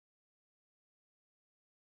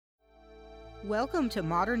Welcome to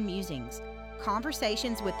Modern Musings,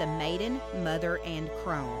 conversations with the maiden, mother, and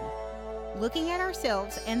crone. Looking at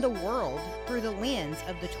ourselves and the world through the lens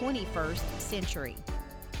of the 21st century.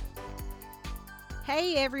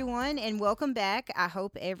 Hey everyone, and welcome back. I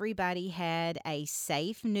hope everybody had a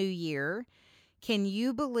safe new year. Can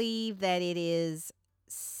you believe that it is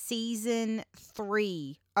season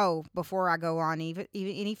 3? Oh, before I go on even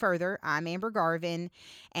any further, I'm Amber Garvin,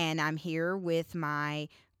 and I'm here with my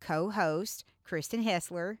co-host, Kristen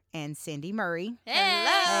Hessler and Cindy Murray.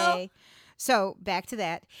 Hello. Hey. So back to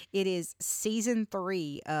that. It is season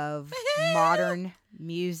 3 of Modern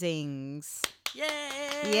Musings. Yay!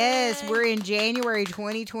 Yes, we're in January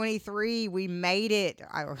 2023. We made it.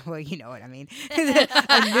 Well, you know what I mean.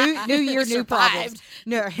 A new year, new problems.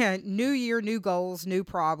 No, new year, new goals, new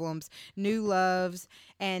problems, new loves,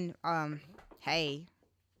 and hey,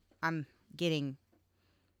 I'm getting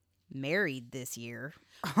married this year.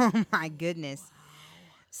 Oh my goodness. Wow.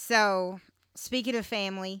 So, speaking of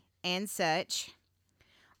family and such,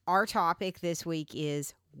 our topic this week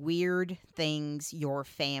is weird things your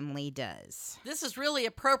family does. This is really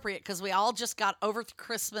appropriate because we all just got over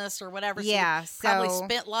Christmas or whatever. Yeah, so probably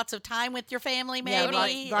spent lots of time with your family, maybe.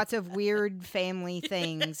 Yeah, lots of weird family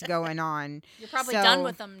things going on. You're probably done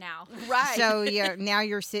with them now. Right. So, yeah, now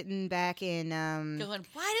you're sitting back in... going,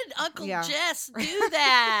 why did Uncle Jess do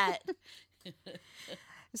that?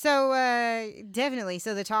 So, definitely.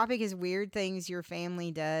 So, the topic is weird things your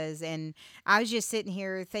family does. And I was just sitting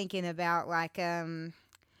here thinking about, like,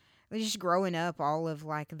 just growing up, all of,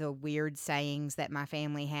 like, the weird sayings that my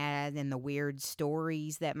family had and the weird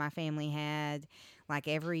stories that my family had. Like,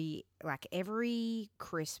 every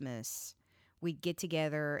Christmas, we'd get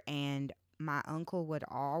together and my uncle would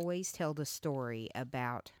always tell the story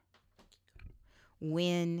about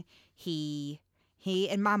when he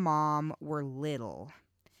and my mom were little.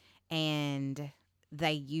 And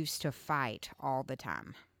they used to fight all the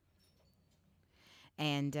time.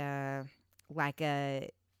 And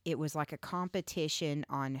it was like a competition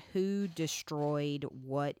on who destroyed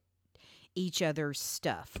what each other's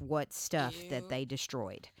stuff, what stuff that they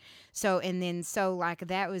destroyed. So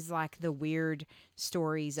that was like the weird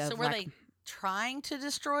stories of. So were they trying to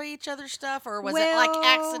destroy each other's stuff, or was it well, like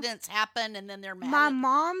accidents happen and then they're mad? My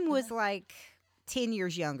mom was like 10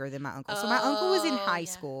 years younger than my uncle. So my uncle was in high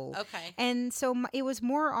school. Okay. And so it was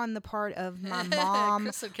more on the part of my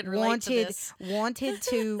mom wanted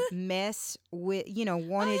to mess with,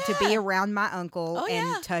 wanted to be around my uncle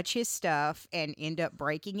and touch his stuff and end up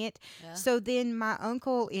breaking it. Yeah. So then my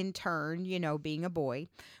uncle in turn, being a boy,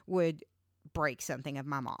 would break something of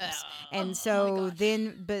my mom's. And so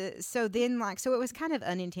then it was kind of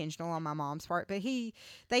unintentional on my mom's part, but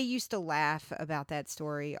they used to laugh about that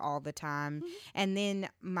story all the time. Mm-hmm. And then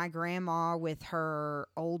my grandma with her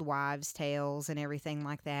old wives' tales and everything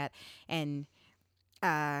like that. And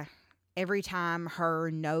every time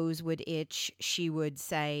her nose would itch, she would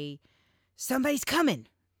say, "Somebody's coming."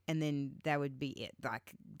 And then that would be it.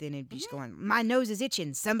 Like, then it'd be just going, "My nose is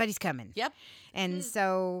itching. Somebody's coming." Yep. And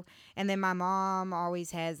so, and then my mom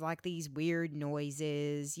always has like these weird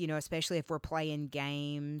noises, especially if we're playing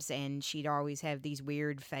games, and she'd always have these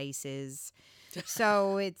weird faces.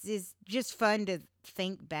 So it's just fun to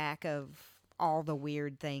think back of all the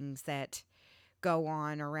weird things that go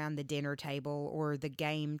on around the dinner table or the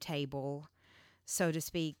game table, so to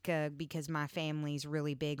speak, because my family's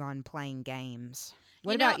really big on playing games.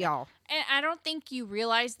 What about y'all? And I don't think you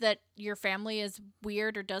realize that your family is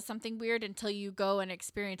weird or does something weird until you go and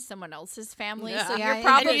experience someone else's family. Yeah. So you're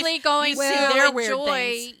probably going to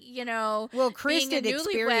enjoy, Well, Kristen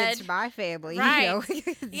experienced my family. Right.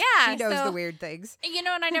 Yeah. She knows the weird things. And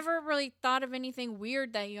I never really thought of anything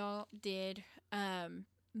weird that y'all did.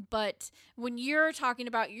 But when you're talking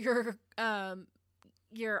about your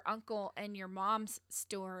uncle and your mom's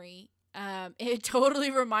story, it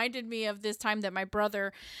totally reminded me of this time that my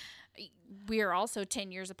brother, we are also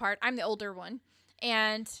 10 years apart. I'm the older one.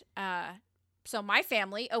 And so my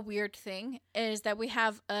family, a weird thing is that we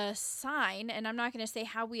have a sign, and I'm not going to say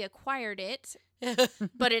how we acquired it,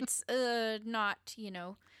 but it's not,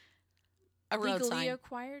 a road legally sign.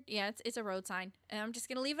 Acquired. Yeah, it's a road sign. And I'm just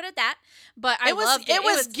going to leave it at that. But it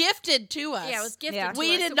was gifted to us. Yeah, it was gifted to us.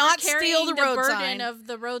 We did not steal the road sign. Burden of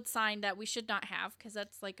the road sign that we should not have, because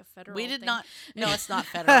that's like a federal We did thing. not. No, it's not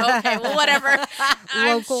federal. Okay, well, whatever.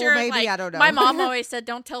 Local, sure, maybe, I don't know. My mom always said,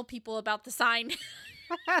 don't tell people about the sign.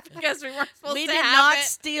 Because we weren't supposed to have it. We did not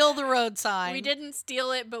steal the road sign. We didn't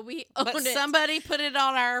steal it, but we owned it. Somebody put it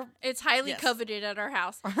on our... It's highly coveted at our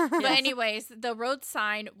house. But anyways, the road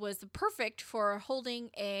sign was perfect for holding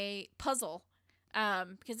a puzzle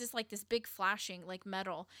because it's like this big flashing like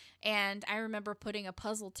metal. And I remember putting a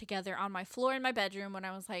puzzle together on my floor in my bedroom when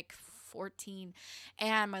I was like 14,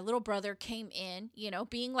 and my little brother came in,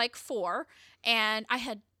 being like 4, and I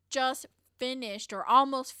had just finished or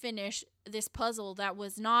almost finished this puzzle that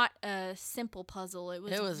was not a simple puzzle. It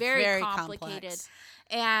was very complicated. Complex.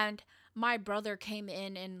 And my brother came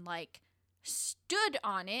in and like stood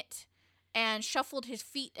on it and shuffled his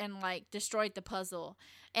feet and like destroyed the puzzle.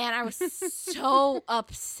 And I was so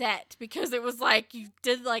upset because it was like you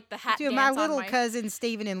did like the hat dance. My little cousin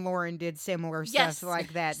Stephen and Lauren did similar stuff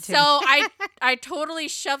like that too. So I totally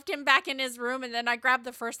shoved him back in his room, and then I grabbed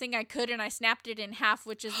the first thing I could and I snapped it in half,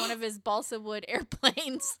 which is one of his balsa wood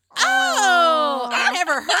airplanes. Oh, I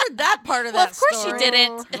never heard that part of that story. Of course you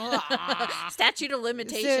didn't. Statute of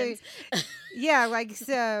limitations.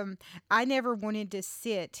 So, I never wanted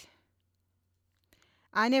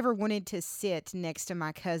to sit next to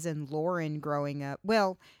my cousin Lauren growing up.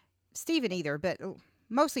 Well, Stephen either, but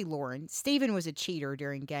mostly Lauren. Stephen was a cheater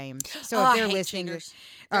during games. So if they're listening,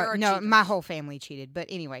 my whole family cheated. But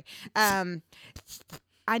anyway, I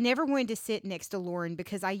never wanted to sit next to Lauren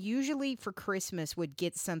because I usually for Christmas would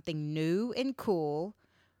get something new and cool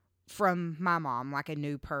from my mom, like a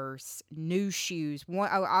new purse, new shoes.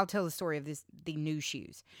 I'll tell the story of the new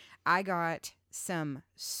shoes. I got some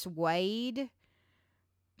suede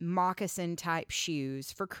moccasin type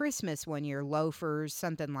shoes for Christmas one year, loafers,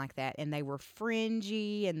 something like that, and they were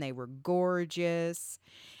fringy and they were gorgeous.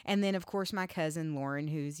 And then of course my cousin Lauren,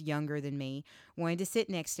 who's younger than me, wanted to sit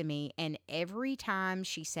next to me, and every time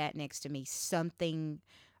she sat next to me, something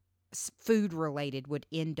food related would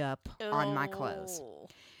end up on my clothes.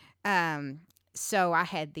 So I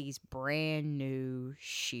had these brand new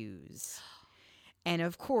shoes, and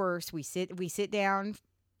of course we sit down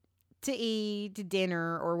to eat, to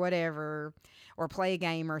dinner or whatever, or play a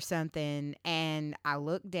game or something, and I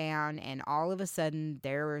look down and all of a sudden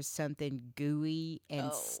there was something gooey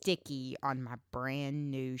and sticky on my brand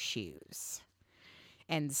new shoes.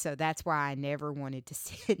 And so that's why I never wanted to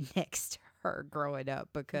sit next to her growing up,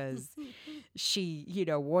 because she,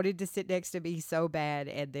 wanted to sit next to me so bad,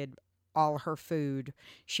 and then all her food,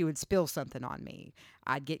 she would spill something on me.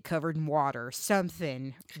 I'd get covered in water.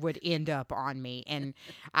 Something would end up on me. And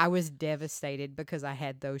I was devastated because I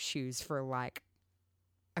had those shoes for like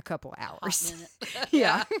a couple hours.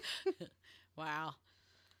 Yeah. Wow.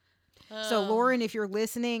 So Lauren, if you're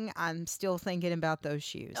listening, I'm still thinking about those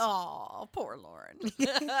shoes. Oh, poor Lauren.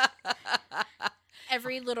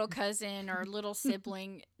 Every little cousin or little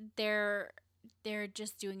sibling, they're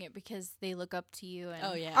just doing it because they look up to you. And,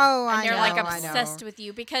 and they're like obsessed with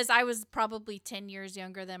you, because I was probably 10 years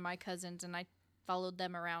younger than my cousins, and I followed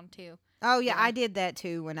them around too. Oh, yeah, I did that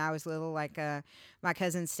too when I was little. Like my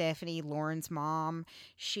cousin Stephanie, Lauren's mom,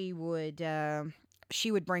 she would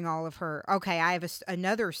bring all of her. Okay, I have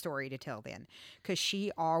another story to tell then, because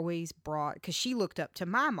she looked up to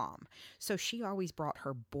my mom. So she always brought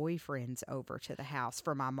her boyfriends over to the house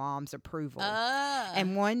for my mom's approval.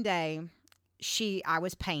 And one day, I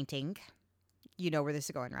was painting. You know where this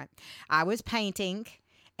is going, right? I was painting,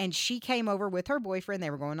 and she came over with her boyfriend.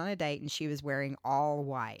 They were going on a date, and she was wearing all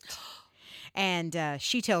white. And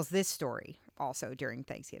she tells this story also during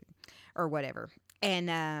Thanksgiving or whatever.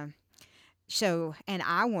 And and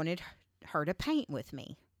I wanted her to paint with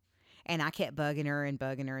me. And I kept bugging her and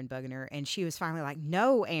bugging her and bugging her. And she was finally like,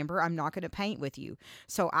 "No, Amber, I'm not going to paint with you."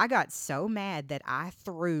 So I got so mad that I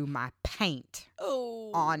threw my paint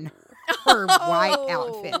on her white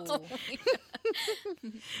outfit.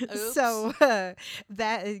 So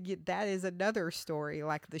that is another story.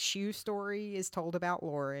 Like the shoe story is told about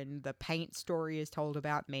Lauren. The paint story is told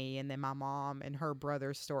about me. And then my mom and her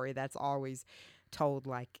brother's story, that's always told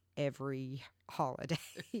like every holiday.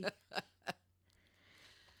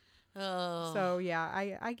 So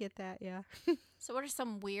yeah, I get that. Yeah. So what are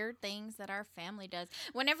some weird things that our family does?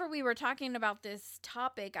 Whenever we were talking about this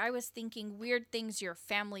topic, I was thinking weird things your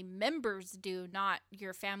family members do, not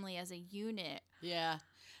your family as a unit. Yeah.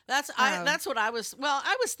 That's what I was. Well,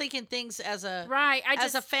 I was thinking things as a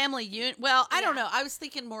as a family unit. Well, I don't know. I was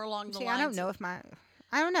thinking more along the lines. I don't know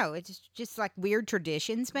I don't know. It's just like weird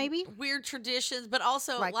traditions, maybe. Weird traditions, but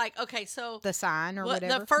also like okay, so the sign or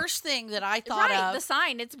whatever. The first thing that I thought of, the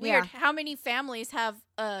sign. It's weird. Yeah. How many families have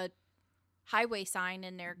a highway sign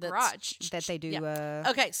in their garage that they do? Yeah.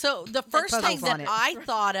 Okay, so the first thing that I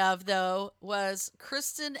thought of though was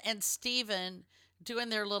Kristen and Steven doing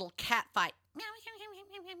their little cat fight.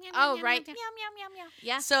 Oh, right. Meow, meow, meow, meow.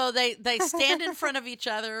 Yeah. So they stand in front of each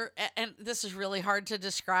other, and this is really hard to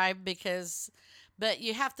describe because But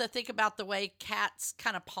you have to think about the way cats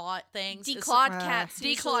kind of paw at things. Declawed cats.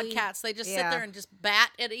 Declawed cats. They just sit there and just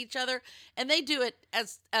bat at each other. And they do it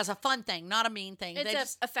as a fun thing, not a mean thing. It's an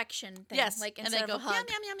affection thing. Yes. Like and they go, meow, meow,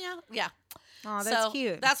 meow, meow. Yeah. Oh, that's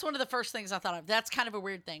cute. That's one of the first things I thought of. That's kind of a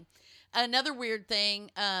weird thing. Another weird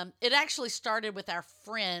thing, it actually started with our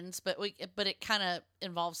friends, but it kind of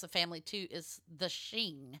involves the family too, is the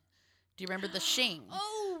shing. Do you remember the shing?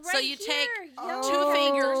 Oh, right. So you take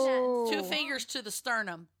two fingers to the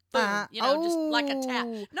sternum. Boom. Just like a tap.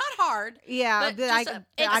 Not hard. Yeah, but I've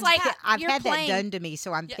had that done to me,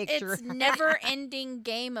 so I'm picturing. It's never-ending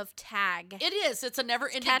game of tag. It is. It's a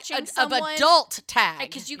never-ending of adult tag.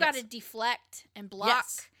 Because you got to deflect and block.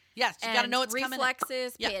 Yes, you got to know it's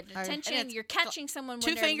reflexes, coming. Pay attention. You're catching someone when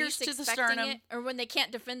two they're fingers least to the expecting sternum, it, or when they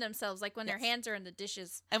can't defend themselves, like when their hands are in the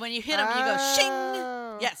dishes. And when you hit them, you go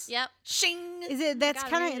shing. Yes. Yep. Shing. Is it? That's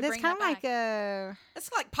kind of like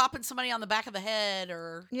It's like popping somebody on the back of the head,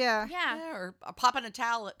 or or popping a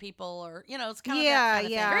towel at people, or it's kind of that kind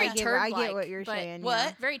of thing. Very turd-like. I get what you're saying.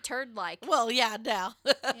 What? Very turd-like. Well, yeah, now.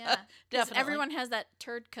 Yeah, definitely. Everyone has that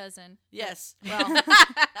turd cousin. Yes. Well,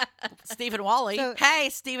 Stephen Wally. So, hey,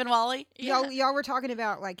 Stephen Wally. Y'all were talking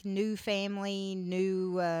about like new family,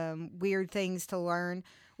 new weird things to learn.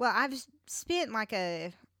 Well, I've spent like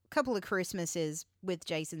a couple of Christmases with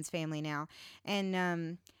Jason's family now,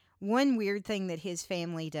 and one weird thing that his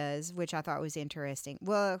family does, which I thought was interesting.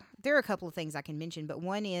 Well, there are a couple of things I can mention, but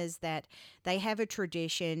one is that they have a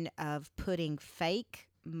tradition of putting fake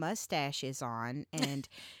mustaches on and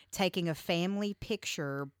taking a family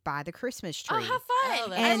picture by the Christmas tree. Oh, how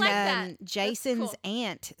fun. And I like that. Jason's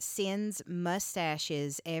aunt sends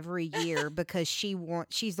mustaches every year because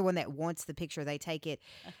she's the one that wants the picture. They take it.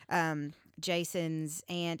 Jason's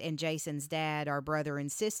aunt and Jason's dad are brother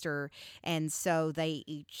and sister, and so they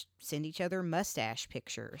each send each other mustache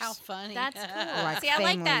pictures. How funny. That's cool. Like See, family, I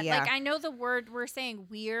like that. Yeah. Like, I know the word we're saying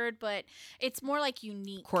weird, but it's more like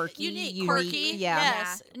unique. Quirky. Quirky. Yeah.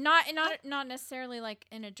 Yes. Not necessarily like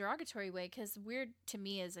in a derogatory way, because weird to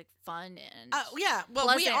me is like fun and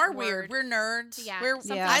well, we are word. weird. We're nerds. Yeah.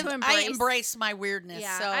 I embrace my weirdness.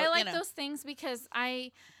 Yeah. So, I like those things because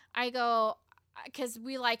I go, because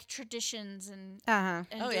we like traditions and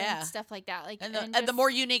doing stuff like that. Like, and the more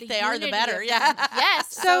unique they are, the better. Yeah.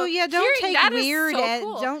 Yes. So don't take weird.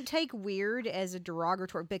 Don't take weird as a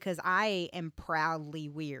derogatory, because I am proudly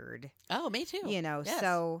weird. Oh, me too. Yes.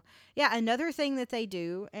 So another thing that they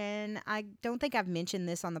do, and I don't think I've mentioned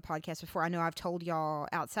this on the podcast before. I know I've told y'all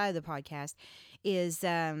outside of the podcast, is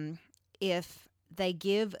if they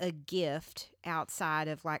give a gift outside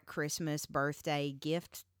of like Christmas, birthday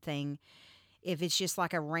gift thing. If it's just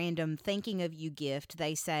like a random thinking of you gift,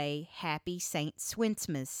 they say Happy Saint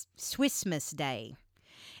Swissmas Day.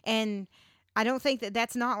 And I don't think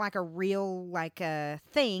that's not like a real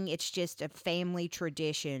thing. It's just a family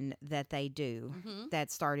tradition that they do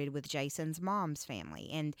that started with Jason's mom's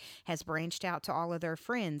family and has branched out to all of their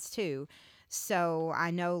friends too. So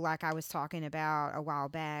I know, like I was talking about a while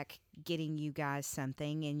back, getting you guys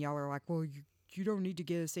something, and y'all are like, well, you don't need to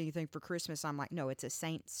get us anything for Christmas. I'm like, no, it's a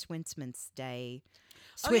Saint Swissmas Day.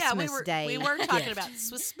 Swissmas Day. We were talking about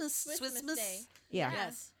Swissmas Day. Yeah.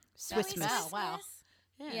 Yes. Swissmas. Wow.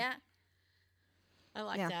 Yeah. I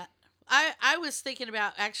like that. I was thinking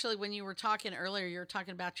about, actually, when you were talking earlier, you were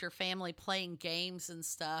talking about your family playing games and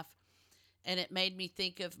stuff, and it made me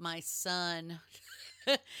think of my son.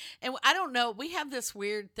 And I don't know, we have this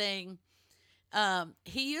weird thing.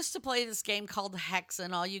 He used to play this game called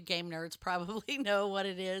Hexen. All you game nerds probably know what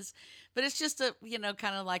it is, but it's just a,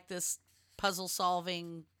 kind of like this puzzle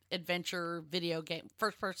solving adventure video game,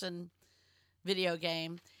 first person video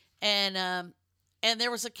game. And there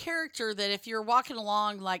was a character that if you're walking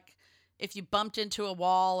along, like if you bumped into a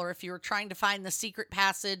wall or if you were trying to find the secret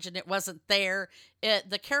passage and it wasn't there,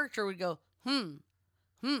 the character would go, And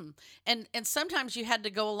sometimes you had to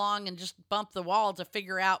go along and just bump the wall to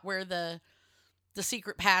figure out where the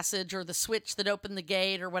secret passage or the switch that opened the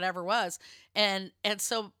gate or whatever was. And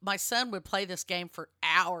so my son would play this game for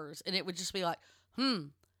hours, and it would just be like, Yeah,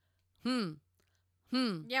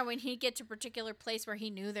 when he'd get to a particular place where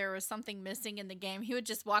he knew there was something missing in the game, he would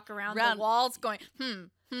just walk around the walls going,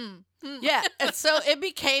 Yeah, and so it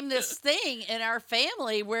became this thing in our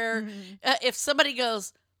family where if somebody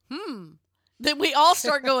goes, then we all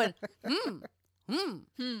start going,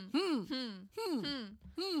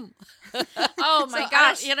 Oh my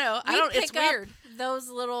gosh! I don't. It's weird. Those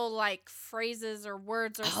little like phrases or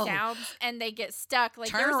words or sounds, and they get stuck. Like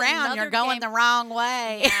turn around, you're going the wrong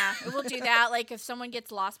way. Yeah, we'll do that. Like if someone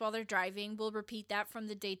gets lost while they're driving, we'll repeat that from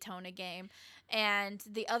the Daytona game. And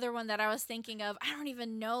the other one that I was thinking of, I don't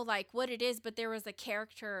even know like what it is, but there was a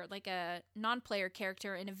character, like a non-player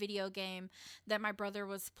character in a video game that my brother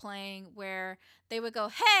was playing, where they would go,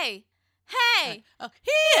 "Hey, hey,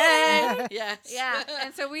 hey!" Yes, yeah.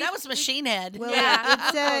 And so that was Machine Head. Well,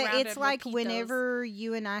 it's like whenever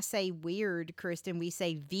you and I say weird, Kristen, we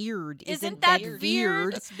say veered. Isn't that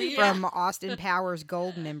veered from Austin Powers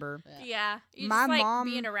Goldmember? Yeah. You My just, mom,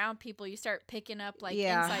 being around people, you start picking up like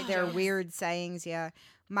inside their jokes. weird sayings. Yeah,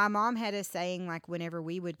 my mom had a saying like whenever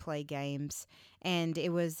we would play games, and it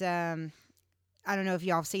was I don't know if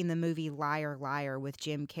y'all have seen the movie Liar Liar with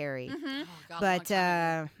Jim Carrey. Mm-hmm. Oh, God, but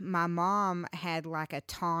my mom had like a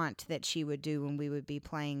taunt that she would do when we would be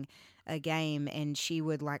playing a game, and she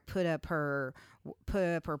would like put up her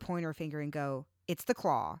pointer finger and go, "It's the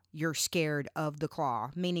claw. You're scared of the claw,"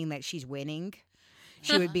 meaning that she's winning.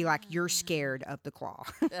 She would be like, "You're scared of the claw,"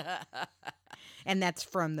 and that's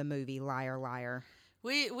from the movie Liar Liar.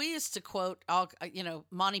 We used to quote all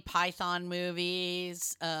Monty Python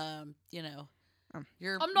movies.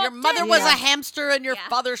 Your mother was a hamster and your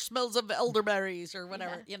father smells of elderberries or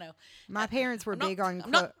whatever. My parents were big on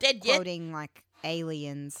not dead yet. quoting like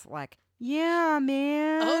aliens, like, "Yeah,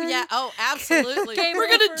 man. Oh yeah. Oh, absolutely. Game We're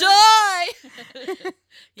over. gonna die.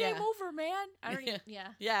 Game over, man. I don't.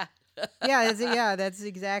 Yeah. That's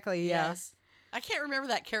exactly Yes. I can't remember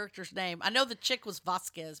that character's name. I know the chick was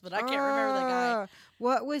Vasquez, but I can't remember the guy.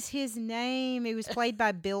 What was his name? It was played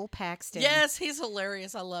by Bill Paxton. Yes, he's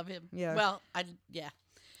hilarious. I love him. Yeah. Well,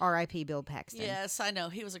 R.I.P. Bill Paxton. Yes, I know.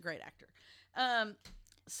 He was a great actor.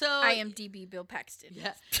 So IMDb Bill Paxton.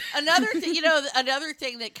 Yeah. Another thing, another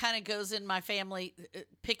thing that kind of goes in my family,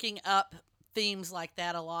 picking up themes like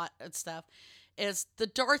that a lot and stuff, is the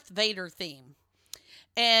Darth Vader theme.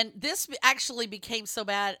 And this actually became so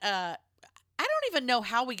bad. I don't even know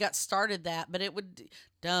how we got started that, but it would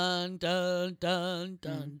dun dun dun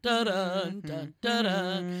dun dun dun dun dun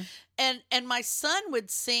dun, and my son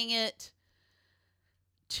would sing it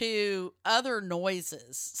to other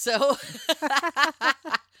noises. So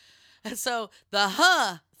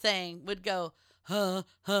the thing would go huh.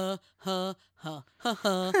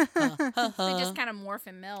 They just kind of morph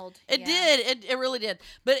and meld. It did. It really did.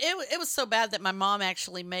 But it was so bad that my mom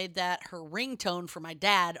actually made that her ringtone for my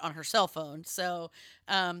dad on her cell phone. So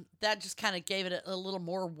that just kind of gave it a little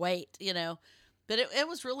more weight, But it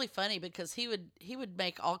was really funny because he would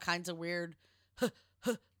make all kinds of weird.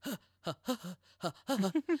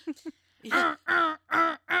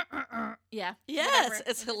 Yeah. Yes,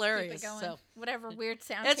 it's hilarious. So whatever weird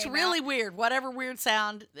sound. It's really weird. Whatever weird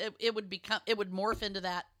sound, it would morph into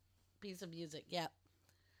that piece of music. Yeah.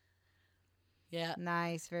 Yeah.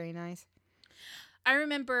 Nice, very nice. I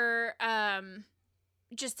remember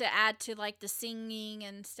just to add to like the singing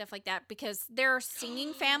and stuff like that, because there are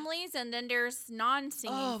singing families and then there's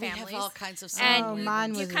non-singing families. We have all kinds of singing. And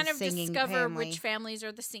mine was you kind a of singing discover family. which families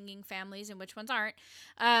are the singing families and which ones aren't.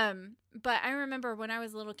 But I remember when I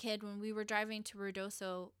was a little kid, when we were driving to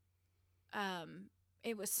Ruidoso,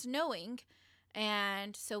 it was snowing,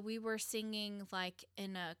 and so we were singing like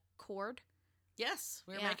in a chord. Yes,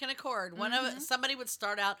 we were making a chord. Somebody would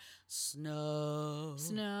start out snow.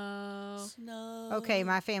 Okay,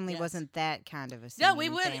 my family wasn't that kind of a No, we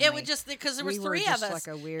singing would. family. It would just because there was We were three just of us,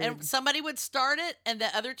 like a weird- and somebody would start it, and the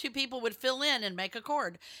other two people would fill in and make a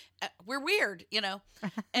chord. We're weird,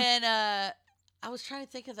 And I was trying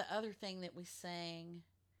to think of the other thing that we sang.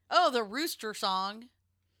 Oh, the rooster song.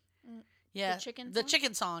 Yeah, the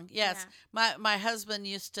chicken song. Yes, Yeah. my husband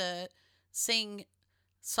used to sing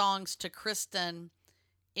songs to Kristen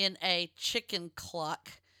in a chicken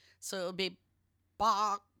cluck, so it would be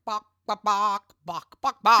bok bok bok bok bok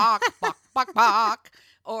bok bok bok bok bok,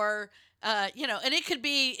 or and it could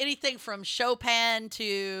be anything from Chopin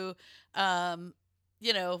to a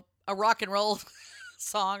rock and roll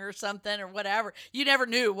song or something or whatever. You never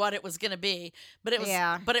knew what it was going to be, but it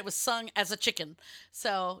was sung as a chicken.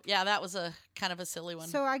 So that was a kind of a silly one.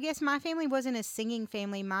 So I guess my family wasn't a singing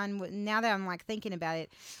family. Now that I'm like thinking about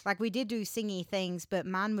it, like we did do singy things, but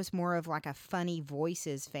mine was more of like a funny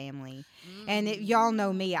voices family. And y'all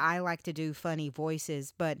know me, I like to do funny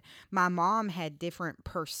voices, but my mom had different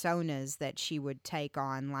personas that she would take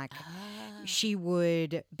on. Like she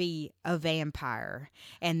would be a vampire,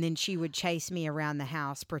 and then she would chase me around the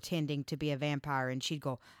house pretending to be a vampire, and she'd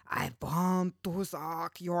go, "I want to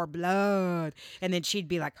suck your blood," and then she'd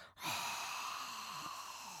be like,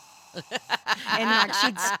 And like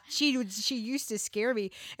she used to scare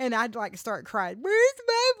me, and I'd like start crying. Where's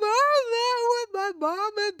my mama? I want my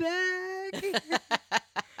mama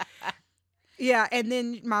back. Yeah, and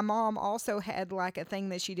then my mom also had like a thing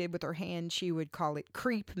that she did with her hand. She would call it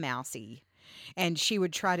creep mousy. And she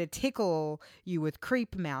would try to tickle you with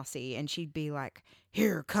creep mousy, and she'd be like,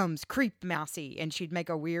 "Here comes creep mousy," and she'd make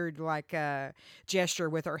a weird like gesture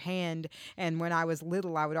with her hand. And when I was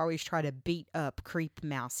little, I would always try to beat up creep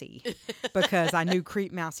mousy because I knew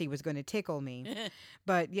creep mousy was going to tickle me.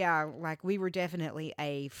 But yeah, like we were definitely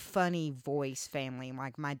a funny voice family.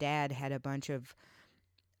 Like my dad had a bunch of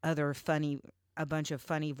funny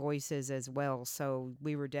voices as well, so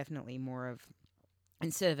we were definitely more of,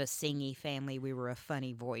 instead of a singy family, we were a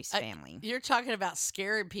funny voice family. You're talking about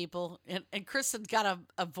scaring people, and Kristen's got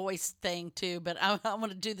a voice thing too, but I want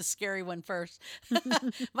to do the scary one first.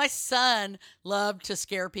 My son loved to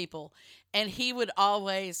scare people, and he would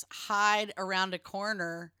always hide around a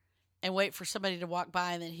corner and wait for somebody to walk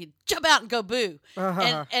by, and then he'd jump out and go boo.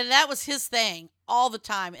 And that was his thing all the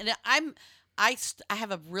time. And I have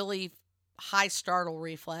a really high startle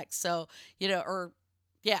reflex, so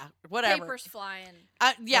yeah, whatever. Papers flying.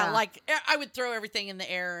 Like I would throw everything in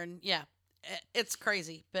the air, and it's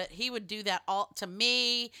crazy. But he would do that all to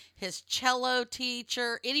me, his cello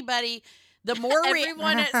teacher, anybody. The more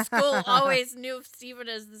everyone at school always knew Stephen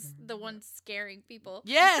as the one scaring people.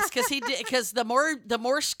 Yes, because he did. Because the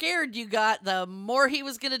more scared you got, the more he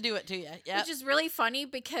was going to do it to you. Yep. Which is really funny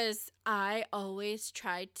because I always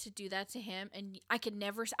tried to do that to him, and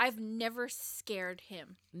I've never scared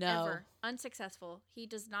him. No, ever. Unsuccessful. He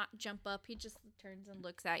does not jump up. He just turns and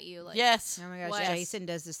looks at you like. Yes. Oh my gosh, what? Jason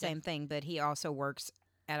does the same thing, but he also works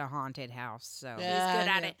at a haunted house, so he's good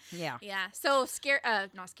at it. Yeah. So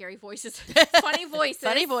not scary voices, funny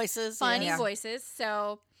voices, funny voices.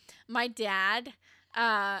 So my dad,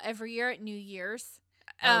 every year at New Year's.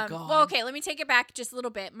 Oh God. Well, okay, let me take it back just a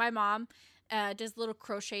little bit. My mom does little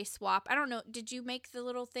crochet swap. I don't know. Did you make the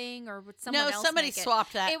little thing, or would someone else? No, somebody make it?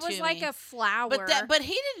 swapped that. It was to like me. a flower. But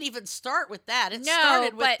he didn't even start with that. It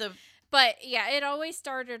started with But yeah, it always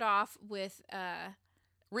started off with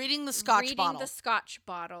reading the Scotch bottle. Reading the Scotch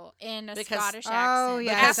bottle in a Because- Scottish accent. Oh,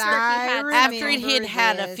 yes, After he'd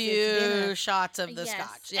had a this. few shots of the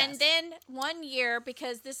Scotch. Yes. And then one year,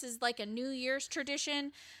 because this is like a New Year's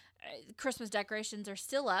tradition, Christmas decorations are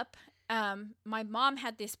still up. My mom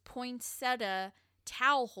had this poinsettia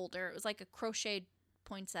towel holder. It was like a crocheted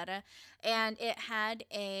poinsettia, and it had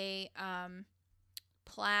a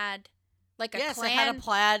plaid, like a clan. It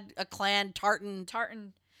had a clan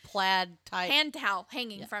tartan plaid type hand towel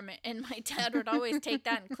hanging from it, and my dad would always take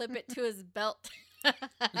that and clip it to his belt.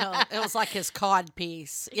 No, it was like his cod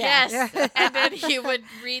piece. Yeah. Yes, and then he would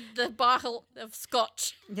read the bottle of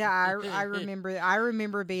Scotch. Yeah, I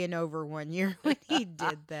remember being over one year when he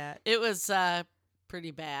did that. It was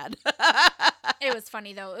pretty bad. It was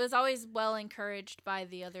funny though. It was always well encouraged by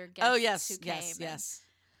the other guests. Oh yes, who came yes.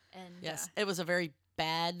 And it was a very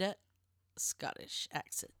bad Scottish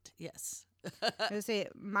accent. Yes. See,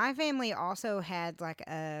 my family also had like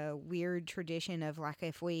a weird tradition of like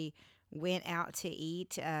if we went out to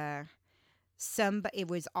eat, it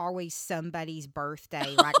was always somebody's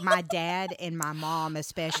birthday. Like my dad and my mom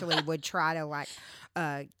especially would try to like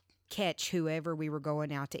catch whoever we were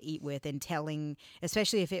going out to eat with and telling,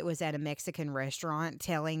 especially if it was at a Mexican restaurant,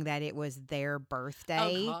 telling that it was their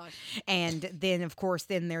birthday. Oh gosh. And then of course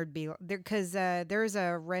there'd be because there's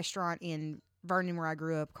a restaurant in Vernon where I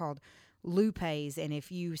grew up called Lupe's, and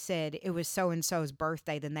if you said it was so and so's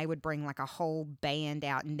birthday, then they would bring like a whole band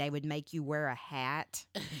out and they would make you wear a hat,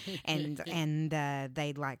 and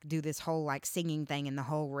they'd like do this whole like singing thing, and the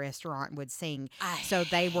whole restaurant would sing. So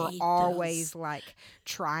they were always like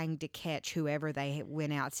trying to catch whoever they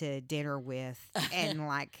went out to dinner with and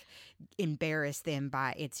like embarrass them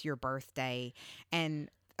by it's your birthday. And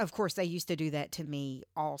of course, they used to do that to me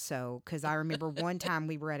also, because I remember one time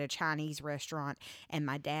we were at a Chinese restaurant and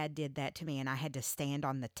my dad did that to me, and I had to stand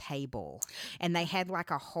on the table. And they had like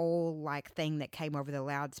a whole like thing that came over the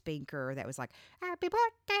loudspeaker that was like, "Happy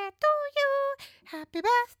birthday to you, happy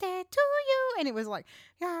birthday to you," and it was like,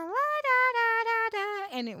 "La da da da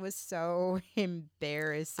da," and it was so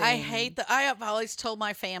embarrassing. I have always told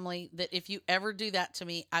my family that if you ever do that to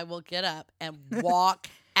me, I will get up and walk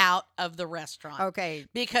out of the restaurant. Okay.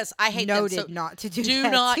 Because I hate Noted them. So not to do do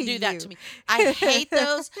that not to do you. that to me. I hate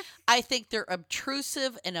those. I think they're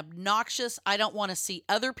obtrusive and obnoxious. I don't want to see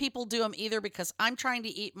other people do them either, because I'm trying to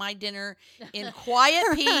eat my dinner in quiet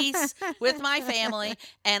peace with my family,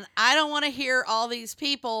 and I don't want to hear all these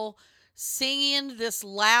people singing this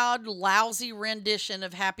loud, lousy rendition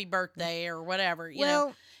of Happy Birthday or whatever. You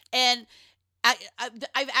know? And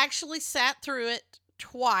I've actually sat through it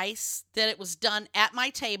twice, that it was done at my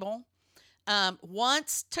table.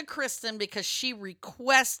 Once to Kristen because she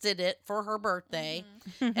requested it for her birthday,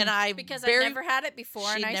 and I because I've never had it before.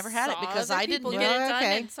 She and never I had it saw because other I didn't people do get it. it done,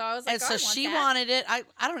 Okay. and so I was like, and so she wanted it. I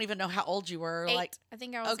don't even know how old you were. 8. Like I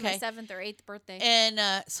think I was my 7th or 8th birthday.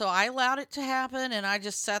 And so I allowed it to happen, and I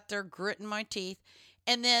just sat there gritting my teeth.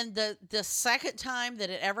 And then the second time that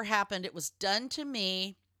it ever happened, it was done to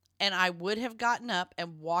me, and I would have gotten up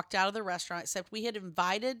and walked out of the restaurant, except we had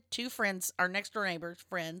invited 2 friends, our next door neighbors'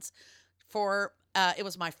 friends, for it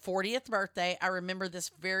was my 40th birthday. I remember this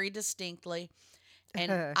very distinctly.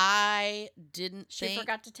 And I didn't She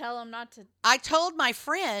forgot to tell him not to. I told my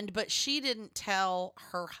friend, but she didn't tell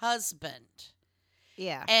her husband.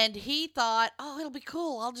 Yeah. And he thought, oh, it'll be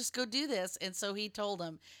cool. I'll just go do this. And so he told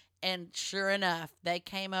him. And sure enough, they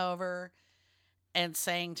came over and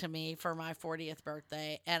sang to me for my 40th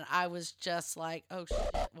birthday. And I was just like, oh,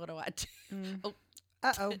 shit, what do I do? Oh.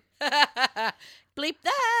 Uh-oh. Bleep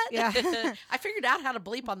that. Yeah. I figured out how to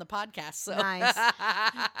bleep on the podcast. So. Nice.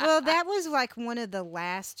 Well, that was like one of the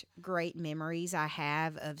last great memories I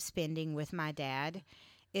have of spending with my dad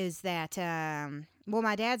is that,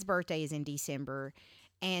 my dad's birthday is in December,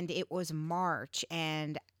 and it was March,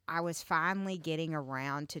 and I was finally getting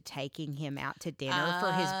around to taking him out to dinner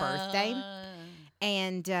for his birthday.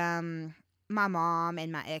 And my mom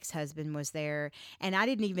and my ex-husband was there, and I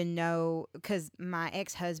didn't even know because my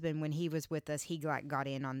ex-husband, when he was with us, he like got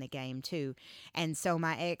in on the game too, and so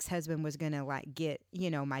my ex-husband was gonna like get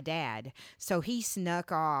my dad, so he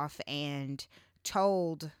snuck off and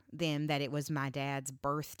told them that it was my dad's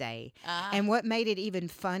birthday. And what made it even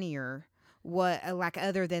funnier, what like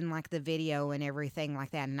other than like the video and everything like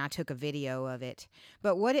that, and I took a video of it,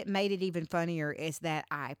 but what it made it even funnier is that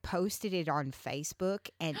I posted it on Facebook,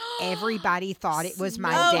 and everybody thought it was my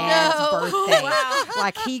dad's birthday. Wow.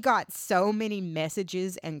 Like he got so many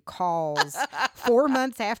messages and calls 4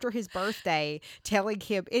 months after his birthday telling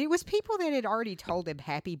him, and it was people that had already told him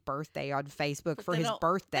happy birthday on Facebook for his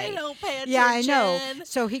birthday. They don't pay attention. Yeah, I know.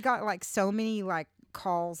 So he got like so many like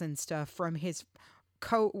calls and stuff from his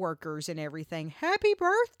co-workers and everything. Happy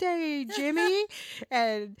birthday, Jimmy.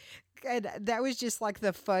 and that was just like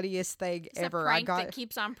the funniest thing It's ever. a prank that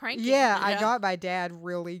keeps on pranking. Yeah, I got my dad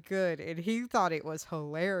really good, and he thought it was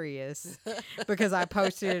hilarious because I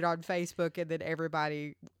posted it on Facebook, and then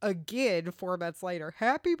everybody again 4 months later,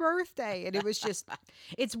 happy birthday. And it was just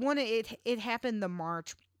it happened the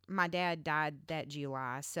March. My dad died that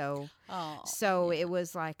July, so it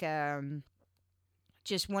was like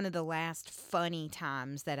just one of the last funny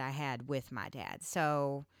times that I had with my dad.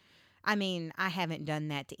 So, I mean, I haven't done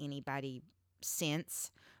that to anybody since,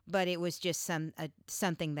 but it was just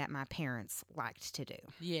something that my parents liked to do.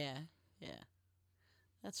 Yeah.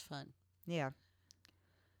 That's fun. Yeah.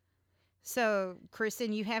 So,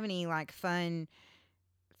 Kristen, you have any like fun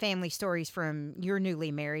family stories from your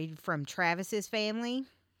newly married, from Travis's family?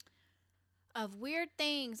 Of weird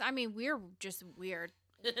things. I mean, we're just weird.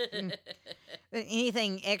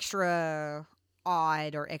 Anything extra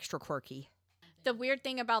odd or extra quirky? The weird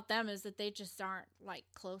thing about them is that they just aren't like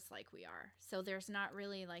close like we are. So there's not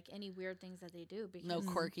really like any weird things that they do because no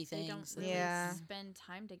quirky they things. don't really spend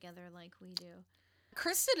time together like we do.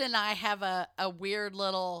 Kristen and I have a weird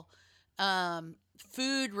little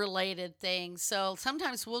food related thing. So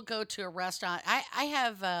sometimes we'll go to a restaurant. I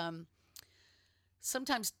have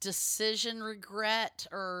sometimes decision regret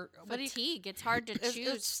or fatigue. It's hard to choose.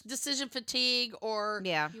 It's decision fatigue, or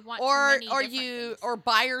you want or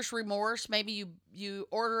buyer's remorse. Maybe you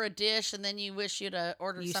order a dish and then you wish you'd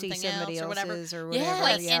ordered something else or whatever.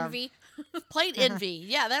 Like envy. Plate envy.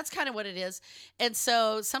 Yeah, that's kind of what it is. And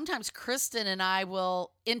so sometimes Kristen and I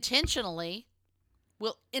will intentionally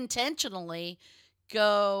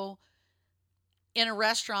go in a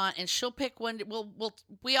restaurant, and she'll pick one.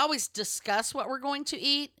 We always discuss what we're going to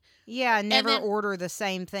eat. Yeah, never order the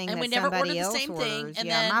same thing and that we never somebody order the else same orders. thing. And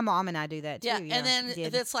yeah, then, my mom and I do that too. Yeah, and then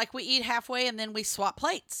it's like we eat halfway, and then we swap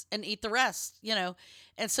plates and eat the rest.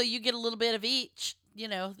 And so you get a little bit of each.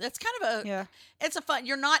 That's kind of it's a fun.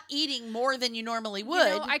 You're not eating more than you normally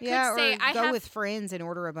would. I could say I go with friends and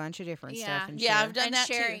order a bunch of different stuff. And share. I've done and that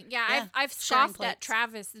sharing. too. Yeah, I've scoffed at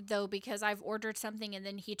Travis though because I've ordered something and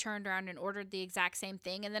then he turned around and ordered the exact same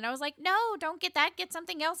thing, and then I was like, no, don't get that, get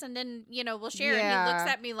something else, and then we'll share. And he looks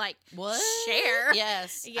at me like, what? Share?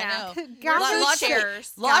 Yes, yeah. I know.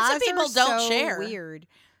 Lots of people don't share. Weird.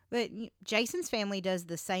 But Jason's family does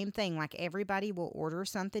the same thing. Like everybody will order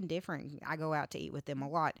something different. I go out to eat with them a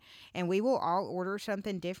lot, and we will all order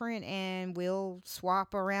something different, and we'll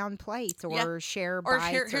swap around plates or share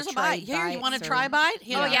bites. Here's a bite. Here, you want to try a bite?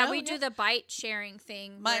 We do the bite sharing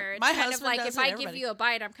thing. Where it's kind of like if I give you a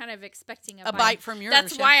bite, I'm kind of expecting a bite from yours.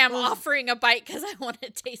 That's why I'm offering a bite, because I want to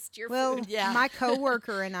taste your food. Well, my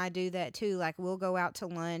coworker and I do that too. Like we'll go out to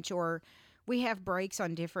lunch, or we have breaks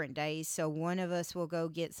on different days. So one of us will go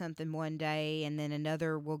get something one day, and then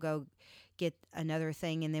another will go get another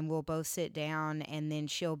thing, and then we'll both sit down, and then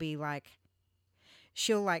she'll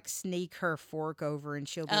sneak her fork over, and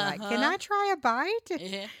she'll be like, "Can I try a bite?"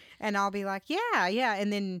 Yeah. And I'll be like, "Yeah, yeah."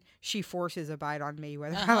 And then she forces a bite on me,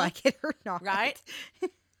 whether I like it or not. Right.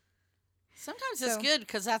 Sometimes it's good,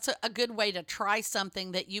 because that's a good way to try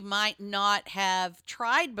something that you might not have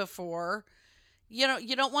tried before. You know,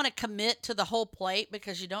 you don't want to commit to the whole plate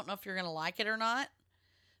because you don't know if you're going to like it or not.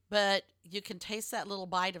 But you can taste that little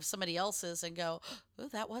bite of somebody else's and go, "Oh,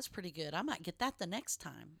 that was pretty good. I might get that the next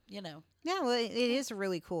time." You know. Yeah, well, it is a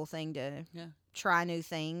really cool thing to try new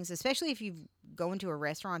things, especially if you go into a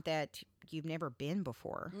restaurant that you've never been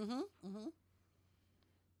before. Mm-hmm. Mm-hmm.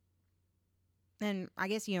 And I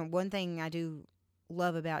guess, one thing I do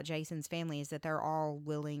love about Jason's family is that they're all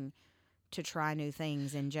willing to try new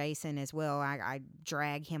things, and Jason as well. I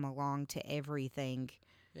drag him along to everything.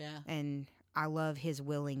 Yeah. And I love his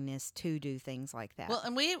willingness to do things like that. Well,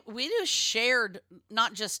 and we do shared,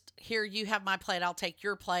 not just here, you have my plate, I'll take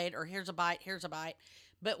your plate, or here's a bite.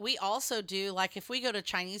 But we also do, like if we go to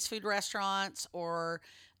Chinese food restaurants or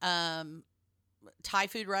Thai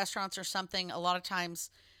food restaurants or something, a lot of times,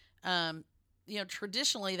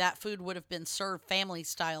 traditionally that food would have been served family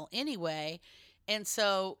style anyway. And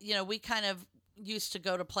so, we kind of used to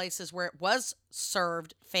go to places where it was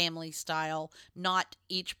served family style, not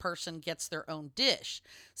each person gets their own dish.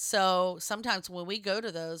 So sometimes when we go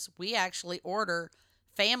to those, we actually order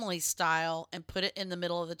family style and put it in the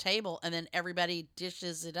middle of the table, and then everybody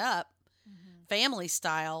dishes it up family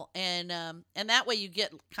style. And that way you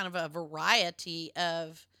get kind of a variety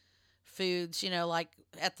of foods, like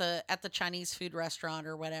at the Chinese food restaurant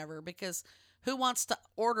or whatever, because who wants to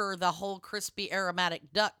order the whole crispy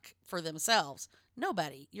aromatic duck for themselves?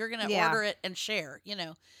 Nobody. You're going to order it and share,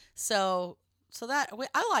 So that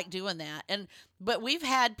I like doing that. But we've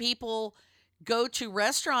had people go to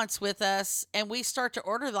restaurants with us, and we start to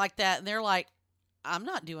order like that, and they're like, "I'm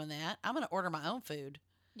not doing that. I'm going to order my own food."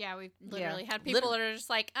 Yeah, we've literally had people that are just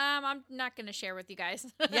like, I'm not going to share with you guys.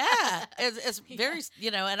 Yeah, it's very,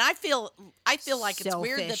 and I feel like it's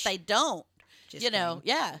weird that they don't. Just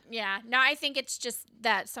yeah. No, I think it's just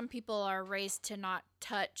that some people are raised to not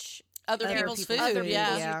touch other people's food,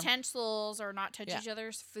 utensils, or not touch each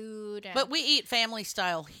other's food. But we eat family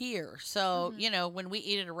style here, so when we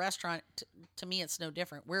eat at a restaurant, to me it's no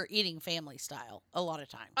different. We're eating family style a lot of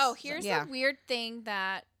times. Oh, here's a weird thing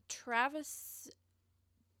that Travis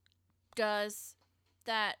does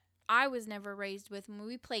that I was never raised with. When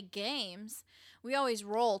we play games, we always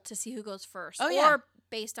roll to see who goes first. Or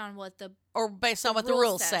based on what the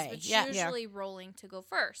rules say. It's usually rolling to go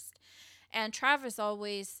first. And Travis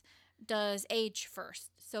always does age first.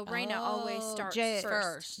 So Raina always starts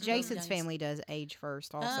first. Jason's family does age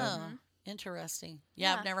first also. Oh, interesting.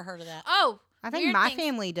 Yeah, I've never heard of that. Oh, I think my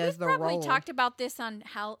family does the roll. We've probably talked about this on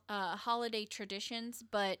holiday traditions,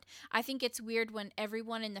 but I think it's weird when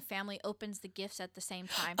everyone in the family opens the gifts at the same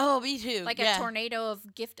time. Oh, me too. Like a tornado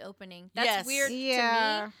of gift opening. That's weird to me.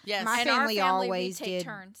 Yes. And My family our always we take did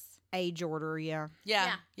turns. age order,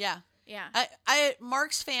 Yeah.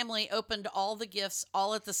 Mark's family opened all the gifts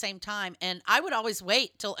all at the same time, and I would always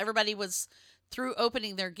wait till everybody was through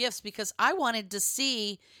opening their gifts, because I wanted to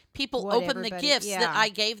see people open the gifts that I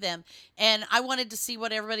gave them, and I wanted to see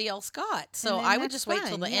what everybody else got. So I would just wait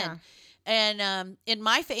till the end. And in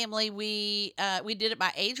my family, we did it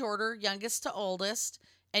by age order, youngest to oldest,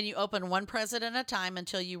 and you open one present at a time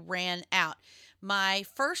until you ran out. My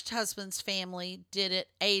first husband's family did it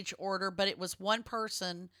age order, but it was one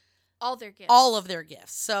person. All of their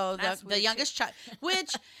gifts. So the youngest child,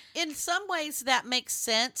 which in some ways that makes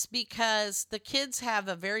sense, because the kids have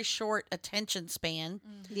a very short attention span.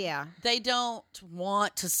 Yeah. They don't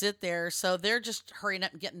want to sit there, so they're just hurrying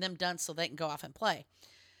up and getting them done so they can go off and play.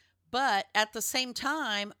 But at the same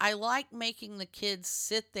time, I like making the kids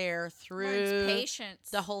sit there through patience,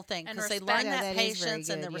 the whole thing, because they respect. learn that patience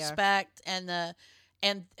and the respect and the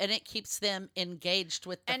and it keeps them engaged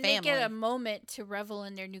with the family. And they get a moment to revel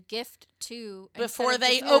in their new gift too before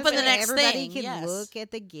they open the next Everybody thing. can look at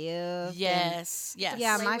the gift. Yes.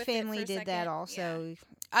 Yeah, my family did that also.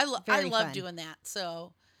 I love doing that.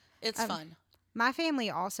 So it's fun. My family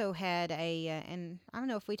also had and I don't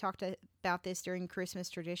know if we talked about this during Christmas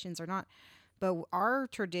traditions or not, but our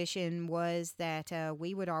tradition was that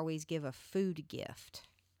we would always give a food gift.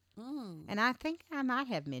 Mm. And I think I might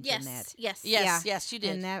have mentioned that. Yes, you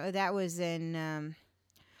did. And that was in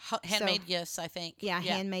handmade gifts, I think. Yeah,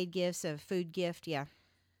 handmade gifts, a food gift. Yeah.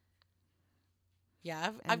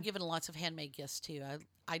 Yeah, I've given lots of handmade gifts too.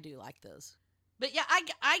 I do like those. But yeah,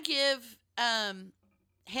 I give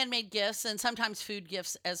handmade gifts and sometimes food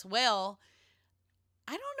gifts as well.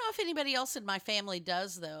 I don't know if anybody else in my family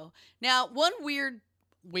does though. Now, one weird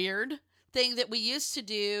thing that we used to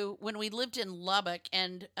do when we lived in Lubbock,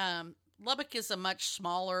 and Lubbock is a much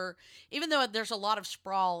smaller, even though there's a lot of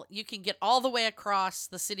sprawl, you can get all the way across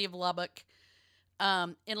the city of Lubbock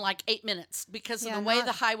in like 8 minutes because of the way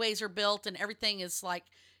the highways are built and everything is like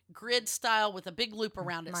grid style with a big loop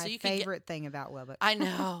around it. My so you favorite thing about Lubbock. I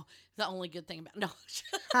know. The only good thing about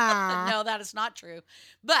no, that is not true.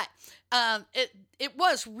 But it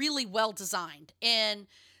was really well designed, and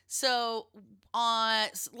so on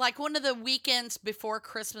like one of the weekends before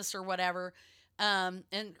Christmas or whatever, and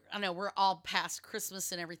I know we're all past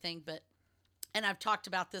Christmas and everything, and I've talked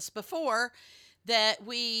about this before, that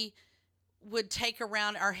we would take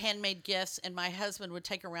around our handmade gifts, and my husband would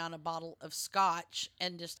take around a bottle of scotch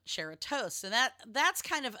and just share a toast. And that's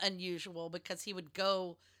kind of unusual because he would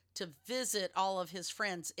go to visit all of his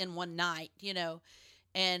friends in one night,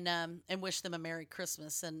 and wish them a Merry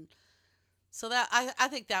Christmas. And so that I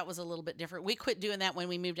think that was a little bit different. We quit doing that when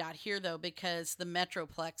we moved out here though, because the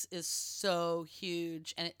Metroplex is so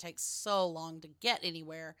huge and it takes so long to get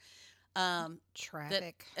anywhere.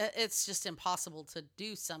 Traffic. It's just impossible to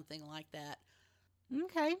do something like that.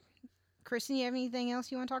 Okay. Kristen, you have anything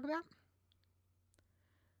else you want to talk about?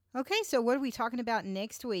 Okay, so what are we talking about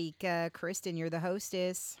next week? Kristen, you're the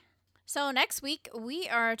hostess. So next week we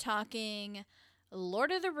are talking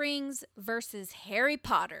Lord of the Rings versus Harry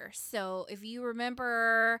Potter. So if you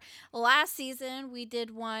remember last season, we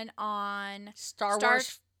did one on Star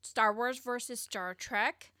Wars versus Star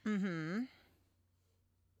Trek. Mm-hmm.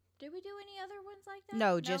 Did we do any other ones like that?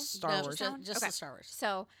 No, just Star Wars. Just the Star Wars.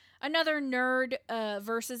 So another nerd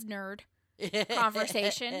versus nerd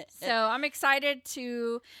conversation. So I'm excited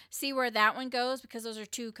to see where that one goes because those are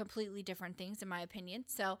two completely different things in my opinion.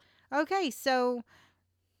 So okay, so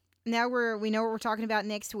now we know what we're talking about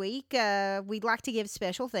next week. We'd like to give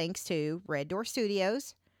special thanks to Red Door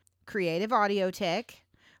Studios, Creative Audio Tech,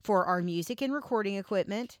 for our music and recording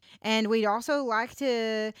equipment. And we'd also like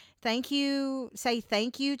to say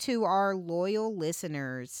thank you to our loyal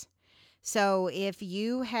listeners. So if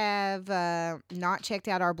you have not checked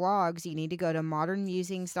out our blogs, you need to go to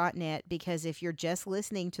modernmusings.net, because if you're just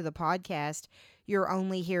listening to the podcast, you're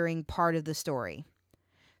only hearing part of the story.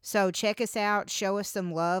 So check us out, show us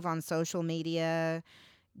some love on social media,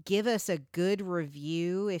 give us a good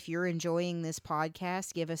review. If you're enjoying this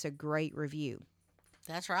podcast, give us a great review.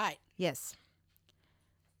 That's right. Yes.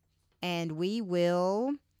 And we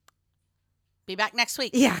will be back next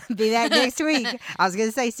week. Yeah, be back next week. I was going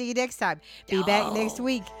to say see you next time. Be back next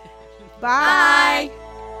week. Bye.